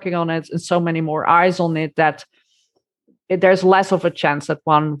groups working on it and so many more eyes on it that there's less of a chance that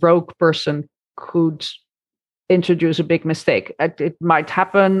one rogue person could introduce a big mistake. It might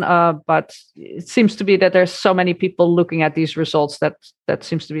happen, but it seems to be that there's so many people looking at these results that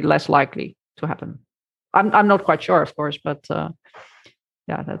seems to be less likely to happen. I'm not quite sure, of course, but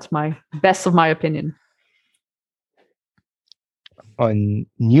yeah, that's my best of my opinion. On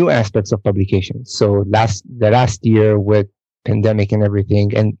new aspects of publication. So the last year with pandemic and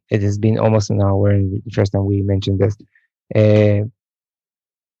everything, and it has been almost an hour, and the first time we mentioned this, a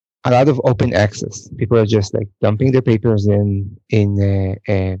lot of open access. People are just like dumping their papers in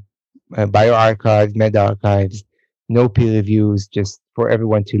bioarchives, meta archives, no peer reviews, just for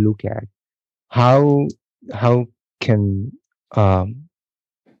everyone to look at. How can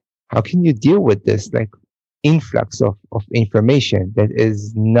you deal with this like influx of information that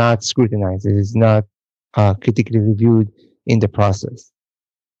is not scrutinized, it is not critically reviewed in the process?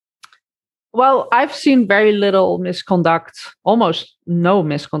 Well, I've seen very little misconduct, almost no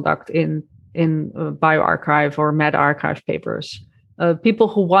misconduct in bioarchive or meta archive papers. People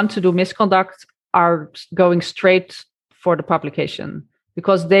who want to do misconduct are going straight for the publication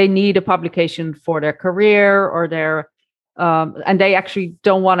because they need a publication for their career or their and they actually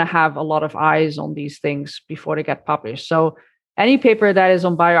don't want to have a lot of eyes on these things before they get published. So any paper that is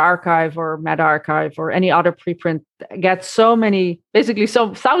on bioarchive or meta archive or any other preprint gets basically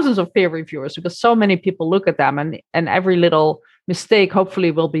thousands of peer reviewers because so many people look at them, and every little mistake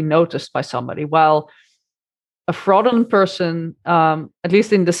hopefully will be noticed by somebody. While a fraudulent person, at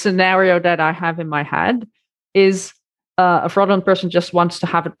least in the scenario that I have in my head, is a fraudulent person just wants to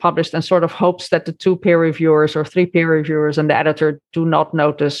have it published and sort of hopes that the 2 peer reviewers or 3 peer reviewers and the editor do not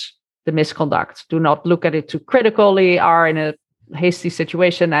notice the misconduct, do not look at it too critically, are in a hasty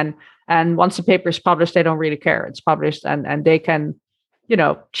situation, and once the paper is published, they don't really care. It's published, and they can,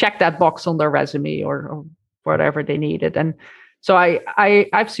 check that box on their resume or whatever they needed. And so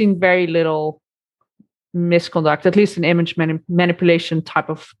I've seen very little misconduct, at least in image manipulation type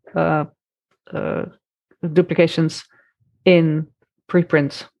of duplications in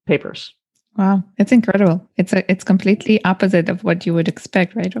preprint papers. Wow, it's incredible. It's completely opposite of what you would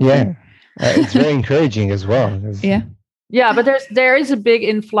expect, right? Yeah, it's very encouraging as well. Yeah, but there is a big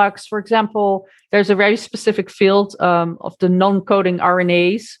influx. For example, there's a very specific field of the non-coding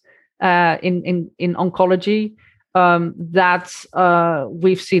RNAs in oncology that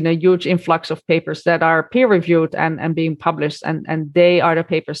we've seen a huge influx of papers that are peer-reviewed and being published, and they are the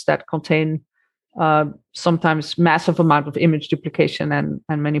papers that contain sometimes massive amount of image duplication and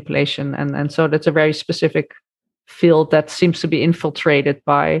manipulation, and so that's a very specific field that seems to be infiltrated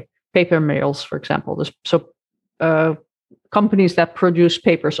by paper mills, for example. So companies that produce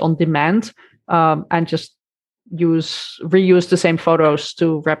papers on demand and just reuse the same photos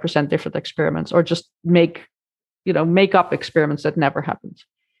to represent different experiments, or just make up experiments that never happened.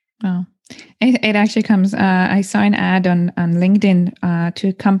 Oh, it actually comes. I saw an ad on LinkedIn to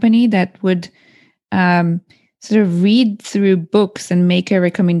a company that would sort of read through books and make a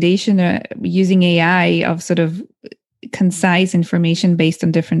recommendation using AI of sort of concise information based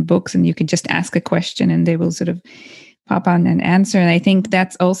on different books, and you could just ask a question and they will sort of pop on an answer. And I think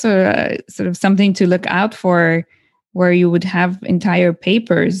that's also sort of something to look out for, where you would have entire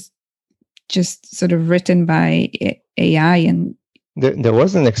papers just sort of written by AI. And there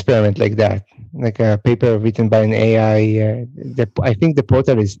was an experiment like that, like a paper written by an AI. I think the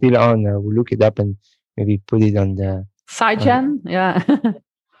portal is still on. We'll look it up and maybe put it on the SciGen. Yeah.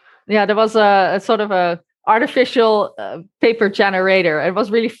 Yeah, there was a sort of a artificial paper generator. It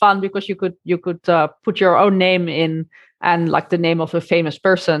was really fun because you could put your own name in, and like the name of a famous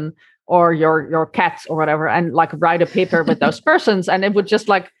person or your cat or whatever, and like write a paper with those persons, and it would just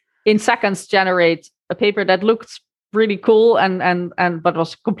like in seconds generate a paper that looked really cool and but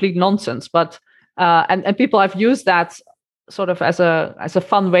was complete nonsense. But and people have used that sort of as a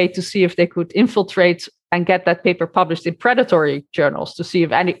fun way to see if they could infiltrate and get that paper published in predatory journals, to see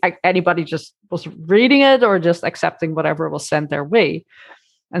if anybody just was reading it or just accepting whatever was sent their way.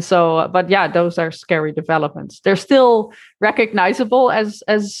 And so, but yeah, those are scary developments. They're still recognizable as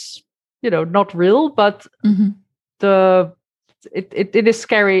not real, but it is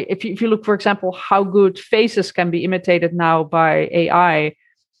scary. If you look, for example, how good faces can be imitated now by AI,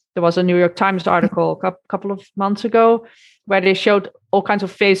 there was a New York Times article a couple of months ago where they showed all kinds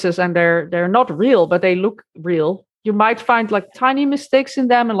of faces, and they're not real, but they look real. You might find like tiny mistakes in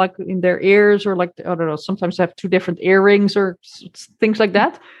them, and like in their ears, or like, I don't know, sometimes they have two different earrings or things like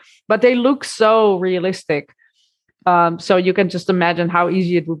that, but they look so realistic. So you can just imagine how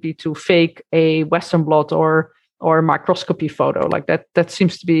easy it would be to fake a Western blot or a microscopy photo. Like that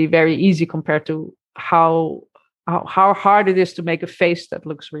seems to be very easy compared to how hard it is to make a face that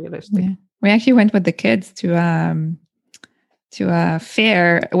looks realistic. Yeah. We actually went with the kids to a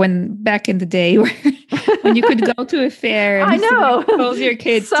fair back in the day when you could go to a fair and I know. expose your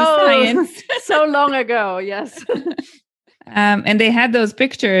kids to science. So long ago, yes. And they had those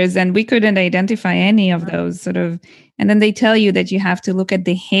pictures, and we couldn't identify any of those sort of. And then they tell you that you have to look at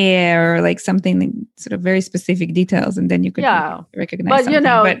the hair or like something, sort of very specific details, and then you could recognize. But something.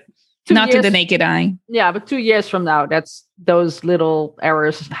 But not to the naked eye. Yeah, but 2 years from now, those little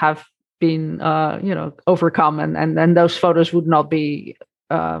errors have been overcome, and then those photos would not be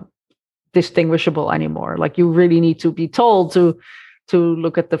distinguishable anymore. Like, you really need to be told to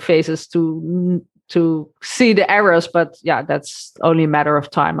look at the faces to see the errors, but yeah, that's only a matter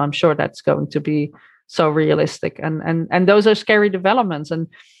of time. I'm sure that's going to be so realistic, and those are scary developments. And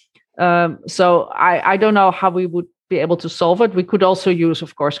so I don't know how we would be able to solve it. We could also use,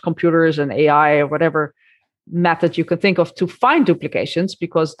 of course, computers and AI or whatever method you can think of to find duplications,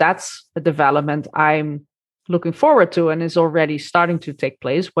 because that's a development I'm looking forward to and is already starting to take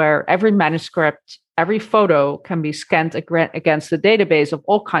place, where every manuscript, every photo can be scanned against the database of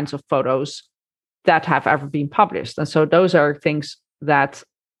all kinds of photos that have ever been published. And so those are things that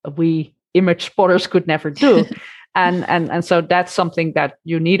we image spotters could never do. And so that's something that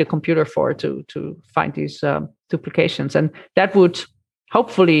you need a computer for, to find these duplications. And that would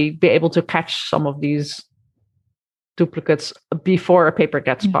hopefully be able to catch some of these duplicates before a paper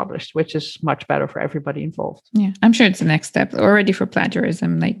gets published, which is much better for everybody involved. Yeah, I'm sure it's the next step already for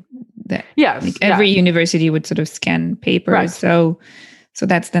plagiarism. Like that, like every university would sort of scan papers. Right. So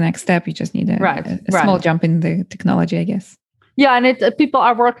that's the next step. You just need a small jump in the technology, I guess. Yeah, and people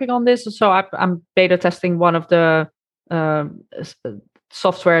are working on this. So I'm beta testing one of the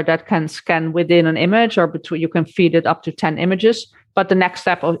software that can scan within an image, or you can feed it up to 10 images. But the next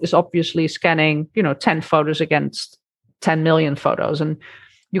step is obviously scanning, 10 photos against 10 million photos. And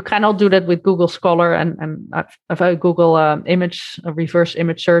you cannot do that with Google Scholar and Google reverse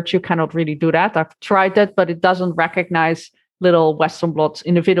image search. You cannot really do that. I've tried that, but it doesn't recognize little Western blots,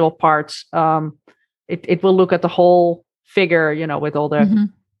 individual parts. It will look at the whole figure, with all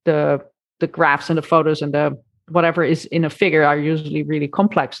the graphs and the photos, and the whatever is in a figure are usually really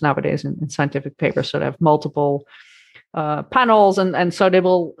complex nowadays in scientific papers. So they have multiple panels, and so they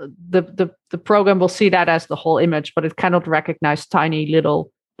will the program will see that as the whole image, but it cannot recognize tiny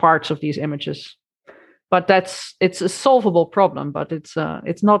little parts of these images. But it's a solvable problem, but it's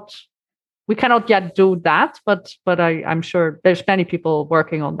not. We cannot yet do that, but I'm sure there's many people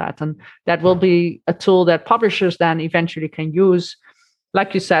working on that, and that will be a tool that publishers then eventually can use.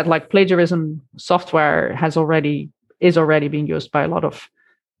 Like you said, like plagiarism software is already being used by a lot of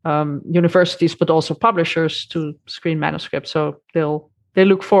universities, but also publishers to screen manuscripts. So they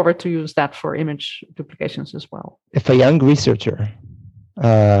look forward to use that for image duplications as well. If a young researcher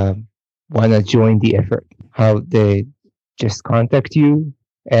want to join the effort, how they just contact you,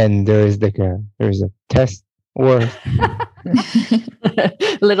 and there's a test or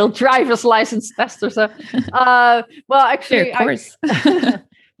little driver's license test or so. Well, actually, yeah, of course.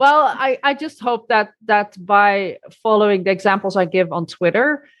 I just hope that by following the examples I give on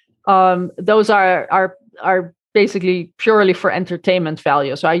Twitter, those are basically purely for entertainment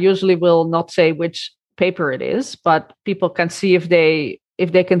value. So I usually will not say which paper it is, but people can see if they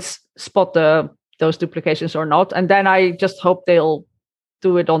can spot those duplications or not, and then I just hope they'll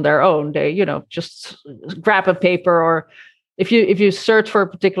do it on their own. They, just grab a paper, or if you search for a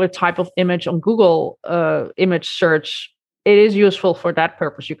particular type of image on Google image search, it is useful for that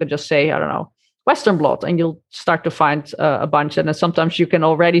purpose. You can just say, I don't know, Western blot, and you'll start to find a bunch. And then sometimes you can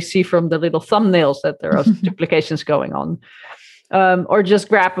already see from the little thumbnails that there are duplications going on. Or just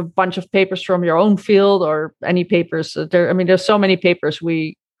grab a bunch of papers from your own field, or any papers. There's so many papers.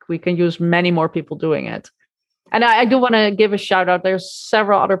 We can use many more people doing it. And I do want to give a shout out. There's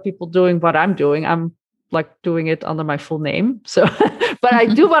several other people doing what I'm doing. I'm like doing it under my full name. So, but I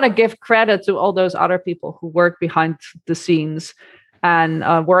do want to give credit to all those other people who work behind the scenes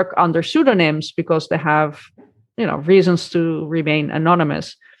and work under pseudonyms, because they have, reasons to remain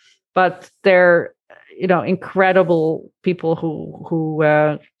anonymous. But they're, incredible people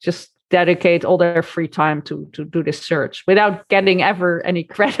who just dedicate all their free time to do this search without getting ever any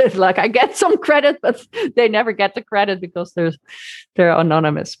credit. Like I get some credit, but they never get the credit because they're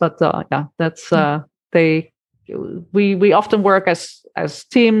anonymous. But that's we often work as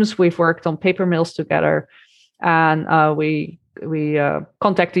teams. We've worked on paper mills together, and we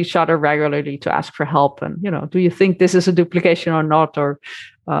contact each other regularly to ask for help. And do you think this is a duplication or not, or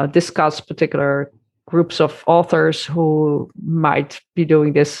discuss particular groups of authors who might be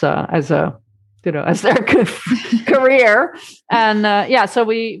doing this as their career. And so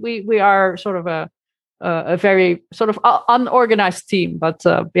we are sort of a very sort of unorganized team, but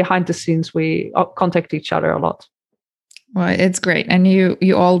behind the scenes we contact each other a lot. Well, it's great, and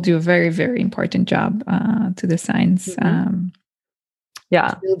you all do a very, very important job to the science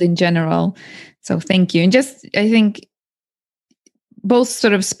field in general. So thank you. And just, I think, both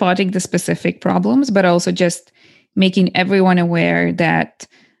sort of spotting the specific problems, but also just making everyone aware that,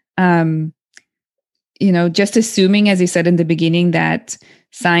 just assuming, as you said in the beginning, that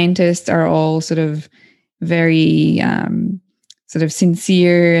scientists are all sort of very sort of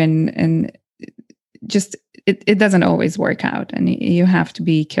sincere and just it doesn't always work out, and you have to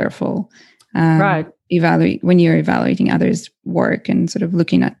be careful. Right. Evaluate when you're evaluating others' work and sort of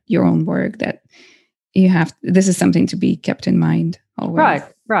looking at your own work, that this is something to be kept in mind always.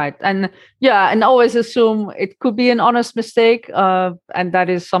 Right. And always assume it could be an honest mistake, and that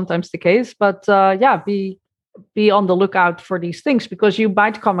is sometimes the case. But be on the lookout for these things, because you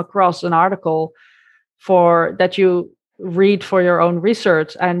might come across an article that you read for your own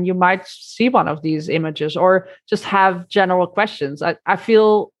research, and you might see one of these images or just have general questions. I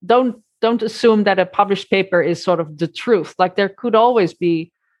feel don't assume that a published paper is sort of the truth. Like there could always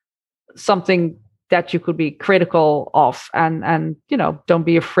be something that you could be critical of, and don't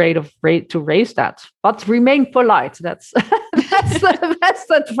be afraid to raise that, but remain polite. That's the best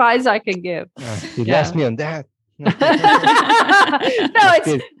advice I can give. You asked me on that. No,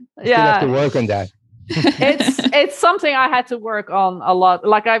 still have to work on that. It's something I had to work on a lot.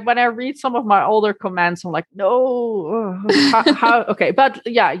 Like when I read some of my older comments, I'm like, no, how okay. But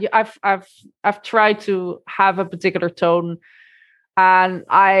I've tried to have a particular tone. And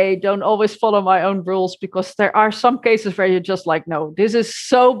I don't always follow my own rules, because there are some cases where you're just like, no, this is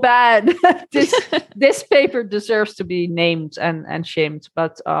so bad. this paper deserves to be named and shamed.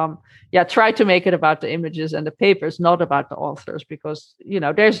 But try to make it about the images and the papers, not about the authors, because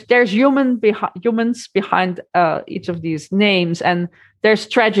there's humans behind each of these names, and there's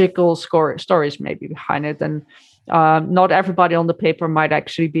tragical stories maybe behind it. And not everybody on the paper might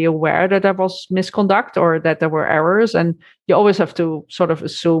actually be aware that there was misconduct or that there were errors. And you always have to sort of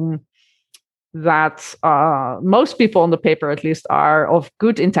assume that most people on the paper, at least, are of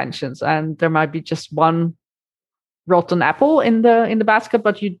good intentions. And there might be just one rotten apple in the basket,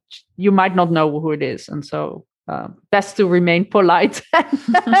 but you might not know who it is. And so best to remain polite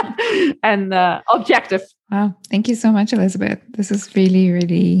and objective. Wow. Thank you so much, Elisabeth. This is really,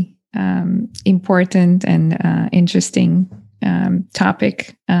 really important and interesting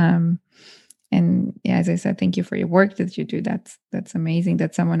topic. And as I said, thank you for your work that you do. That's amazing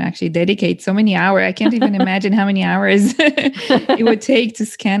that someone actually dedicates so many hours. I can't even imagine how many hours it would take to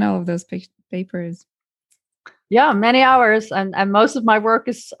scan all of those papers. Yeah, many hours, and most of my work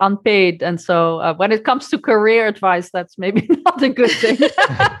is unpaid. And so when it comes to career advice, that's maybe not a good thing.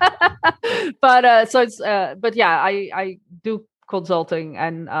 But I do consulting,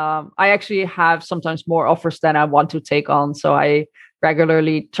 and I actually have sometimes more offers than I want to take on. So I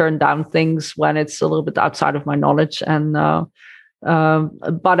regularly turn down things when it's a little bit outside of my knowledge. And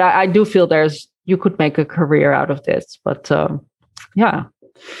but I do feel you could make a career out of this. But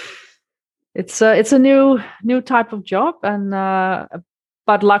it's a new type of job, and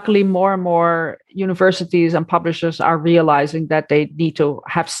but luckily more and more universities and publishers are realizing that they need to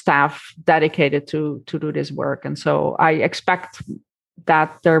have staff dedicated to do this work. And so I expect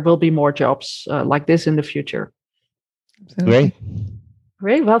that there will be more jobs like this in the future. Great.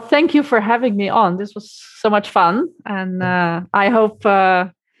 Well, thank you for having me on. This was so much fun, and I hope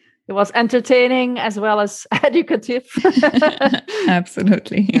it was entertaining as well as educative.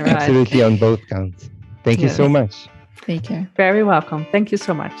 Absolutely. Right. Absolutely, on both counts. Thank you so much. Take care. Very welcome. Thank you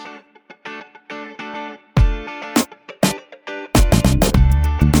so much.